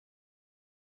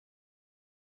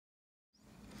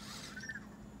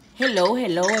Hello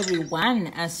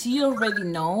everyone. As you already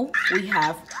know, we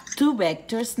have two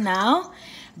vectors now,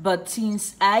 but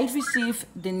since I received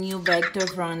the new vector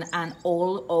from an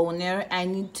old owner, I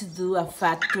need to do a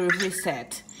factory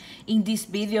reset. In this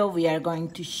video, we are going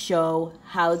to show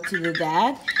how to do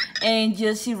that and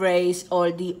just erase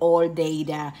all the old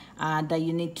data that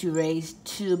you need to erase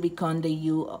to become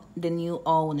the new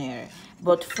owner.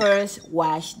 But first,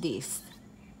 watch this.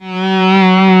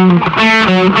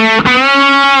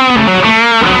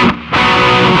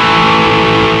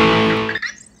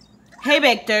 Hey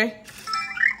Vector,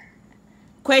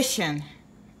 question.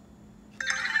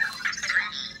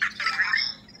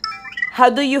 How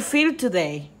do you feel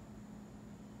today?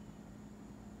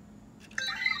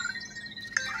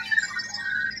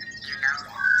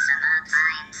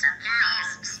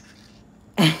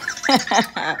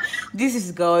 This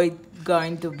is going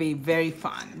to be very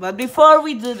fun. But before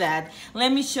we do that,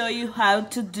 let me show you how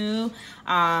to do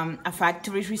a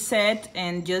factory reset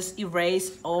and just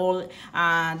erase all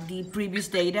the previous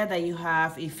data that you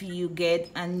have if you get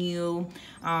a new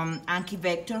Anki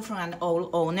Vector from an old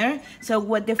owner. So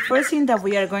what the first thing that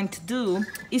we are going to do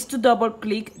is to double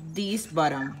click this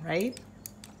button, right?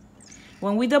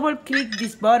 When we double click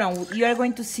this button, you are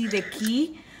going to see the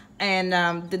key and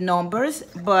the numbers,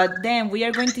 but then we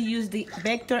are going to use the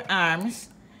vector arms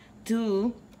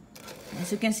to,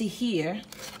 as you can see here,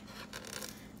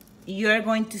 you are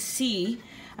going to see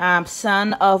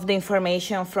some of the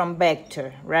information from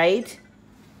vector, right?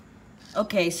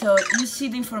 Okay, so you see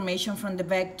the information from the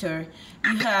vector.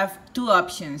 You have two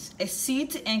options,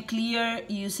 exit and clear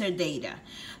user data.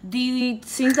 The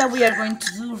thing that we are going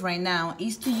to do right now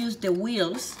is to use the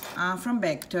wheels from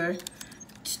vector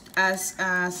as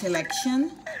a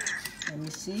selection. Let me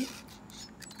see.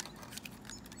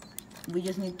 We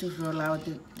just need to roll out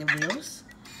the wheels.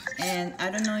 And I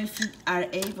don't know if you are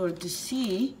able to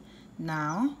see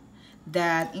now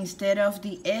that instead of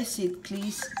the exit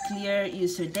clear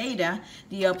user data,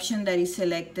 the option that is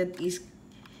selected is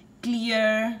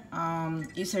clear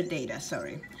user data,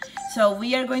 sorry. So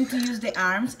we are going to use the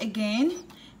arms again,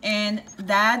 and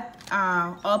that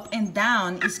up and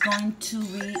down is going to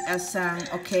be as an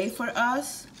okay for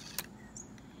us.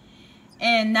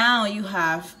 And now you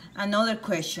have another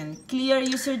question. Clear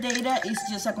user data is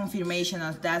just a confirmation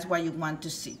of that's what you want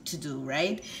to do,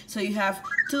 right? So you have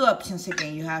two options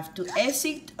again. You have to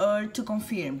exit or to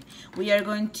confirm. We are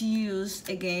going to use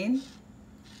again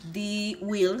the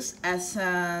wheels as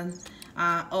an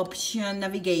option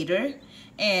navigator,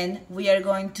 and we are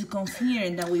going to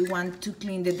confirm that we want to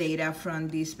clean the data from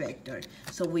this vector.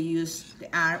 So we use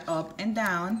the arm up and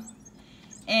down,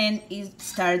 and it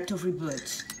starts to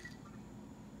reboot.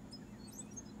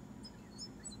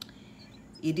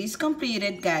 It is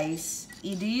completed, guys.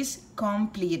 It is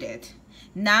completed.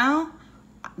 Now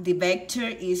the vector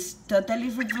is totally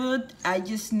reboot. I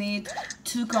just need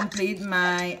to complete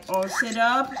my all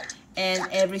setup and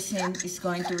everything is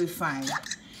going to be fine.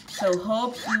 So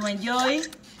hope you enjoy.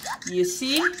 You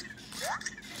see,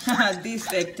 this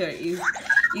vector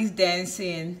is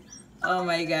dancing. Oh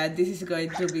my God, this is going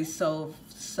to be so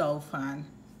fun.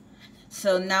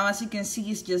 So now, as you can see,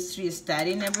 it's just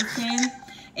restarting everything.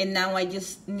 And now I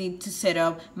just need to set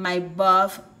up my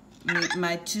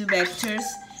two vectors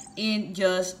in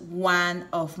just one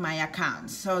of my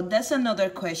accounts. So that's another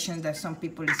question that some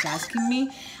people is asking me.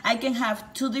 I can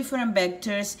have two different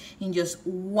vectors in just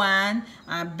one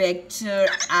vector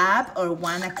app or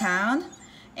one account,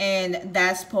 and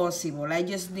that's possible. I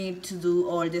just need to do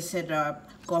all the setup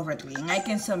correctly, and I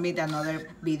can submit another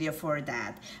video for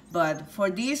that. But for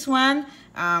this one,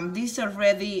 this is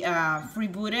already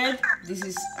rebooted. This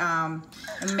is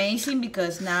amazing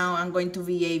because now I'm going to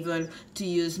be able to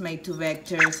use my two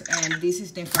vectors, and this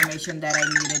is the information that I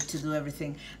needed to do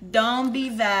everything. Don't be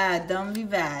bad, don't be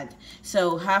bad.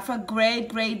 So have a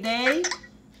great day,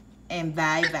 and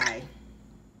bye-bye.